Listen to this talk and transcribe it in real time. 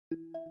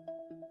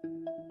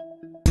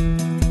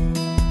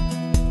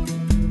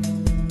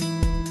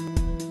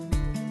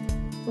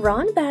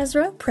Ron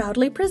Basra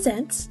proudly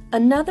presents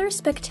another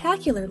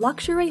spectacular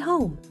luxury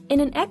home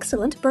in an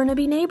excellent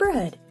Burnaby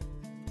neighborhood.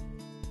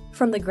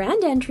 From the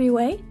grand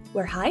entryway,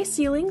 where high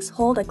ceilings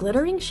hold a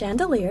glittering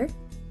chandelier,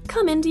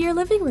 come into your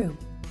living room,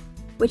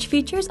 which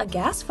features a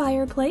gas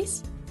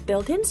fireplace,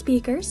 built-in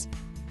speakers,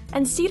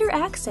 and cedar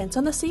accents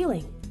on the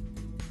ceiling.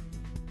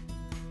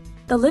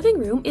 The living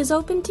room is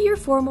open to your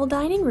formal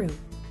dining room,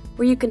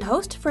 where you can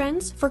host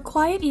friends for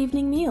quiet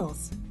evening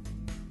meals.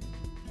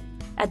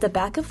 At the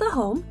back of the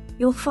home,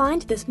 you'll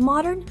find this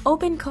modern,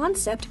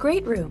 open-concept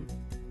great room.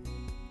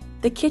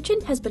 The kitchen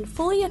has been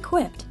fully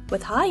equipped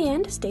with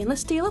high-end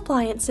stainless steel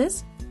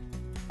appliances,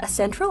 a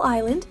central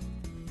island,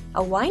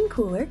 a wine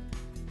cooler,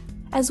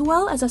 as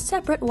well as a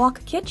separate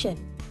walk kitchen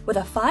with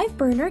a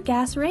 5-burner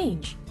gas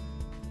range.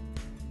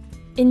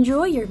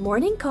 Enjoy your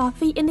morning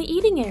coffee in the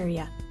eating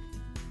area,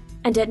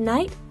 and at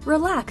night,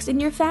 relax in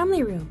your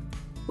family room,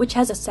 which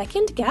has a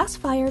second gas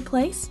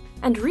fireplace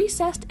and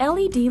recessed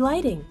LED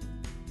lighting.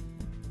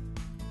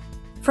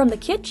 From the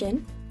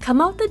kitchen, come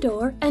out the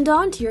door and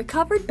onto your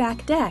covered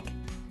back deck,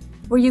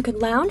 where you can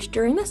lounge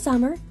during the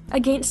summer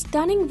against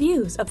stunning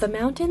views of the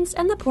mountains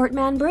and the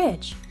Portman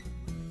Bridge.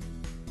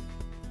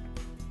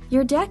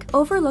 Your deck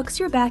overlooks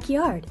your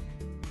backyard,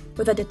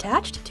 with a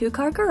detached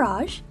 2-car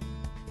garage,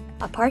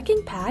 a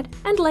parking pad,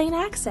 and lane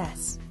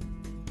access.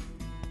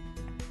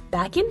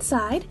 Back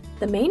inside,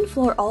 the main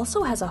floor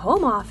also has a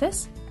home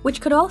office,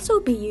 which could also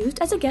be used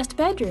as a guest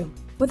bedroom,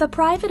 with a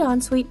private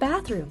ensuite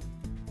bathroom.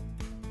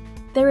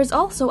 There is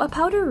also a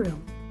powder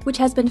room, which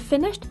has been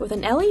finished with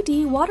an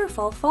LED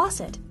waterfall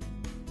faucet.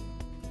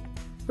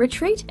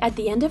 Retreat at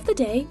the end of the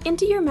day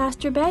into your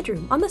master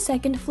bedroom on the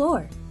 2nd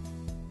floor,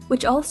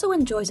 which also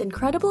enjoys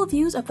incredible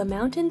views of the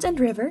mountains and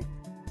river,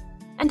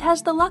 and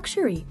has the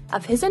luxury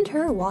of his and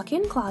her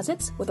walk-in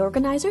closets with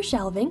organizer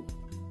shelving,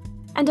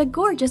 and a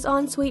gorgeous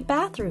ensuite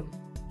bathroom,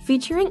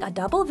 featuring a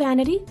double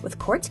vanity with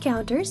quartz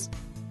counters,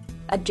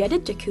 a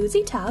jetted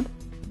jacuzzi tub,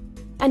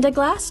 and a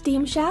glass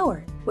steam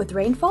shower with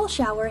rainfall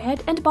shower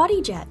head and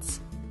body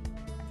jets.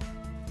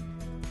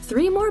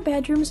 3 more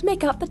bedrooms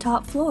make up the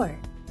top floor.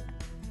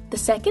 The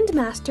second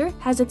master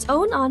has its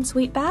own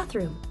ensuite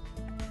bathroom,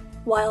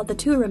 while the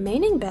 2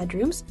 remaining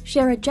bedrooms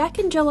share a Jack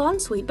and Jill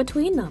ensuite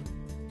between them.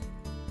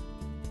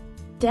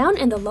 Down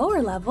in the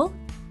lower level,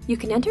 you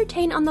can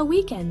entertain on the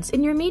weekends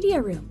in your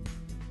media room,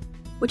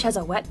 which has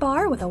a wet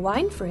bar with a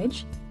wine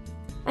fridge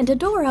and a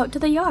door out to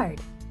the yard.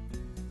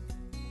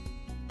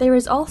 There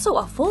is also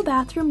a full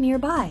bathroom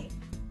nearby,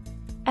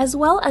 as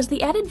well as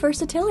the added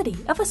versatility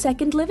of a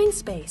second living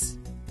space,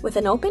 with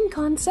an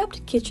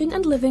open-concept kitchen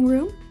and living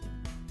room,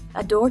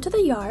 a door to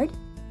the yard,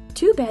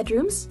 2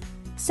 bedrooms,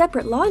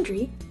 separate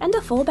laundry, and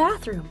a full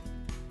bathroom.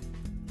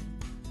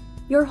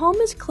 Your home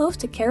is close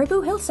to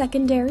Cariboo Hill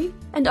Secondary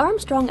and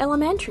Armstrong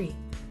Elementary,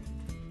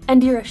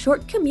 and you're a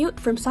short commute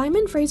from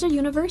Simon Fraser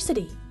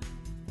University.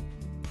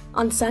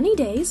 On sunny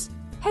days,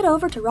 head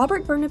over to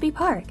Robert Burnaby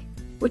Park,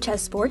 which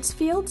has sports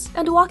fields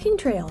and walking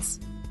trails,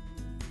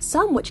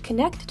 some which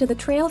connect to the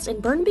trails in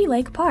Burnaby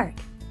Lake Park.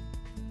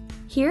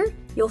 Here,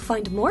 you'll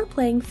find more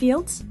playing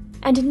fields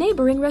and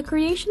neighboring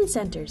recreation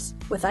centers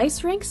with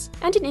ice rinks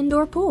and an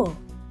indoor pool.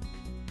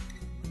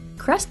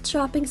 Crest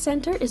Shopping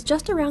Center is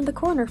just around the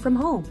corner from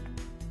home.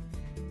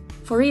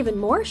 For even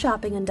more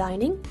shopping and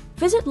dining,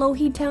 visit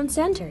Lougheed Town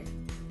Center.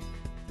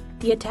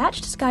 The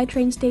attached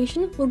SkyTrain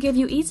station will give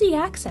you easy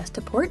access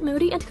to Port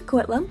Moody and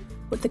Coquitlam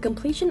with the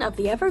completion of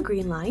the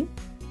Evergreen Line,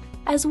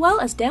 as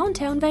well as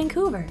downtown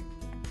Vancouver.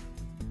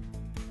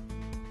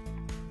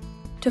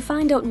 To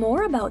find out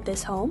more about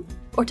this home,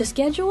 or to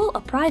schedule a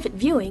private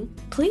viewing,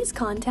 please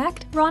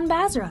contact Ron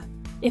Basra.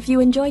 If you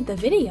enjoyed the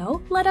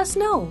video, let us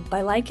know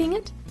by liking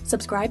it,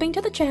 subscribing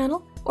to the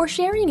channel, or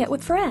sharing it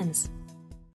with friends.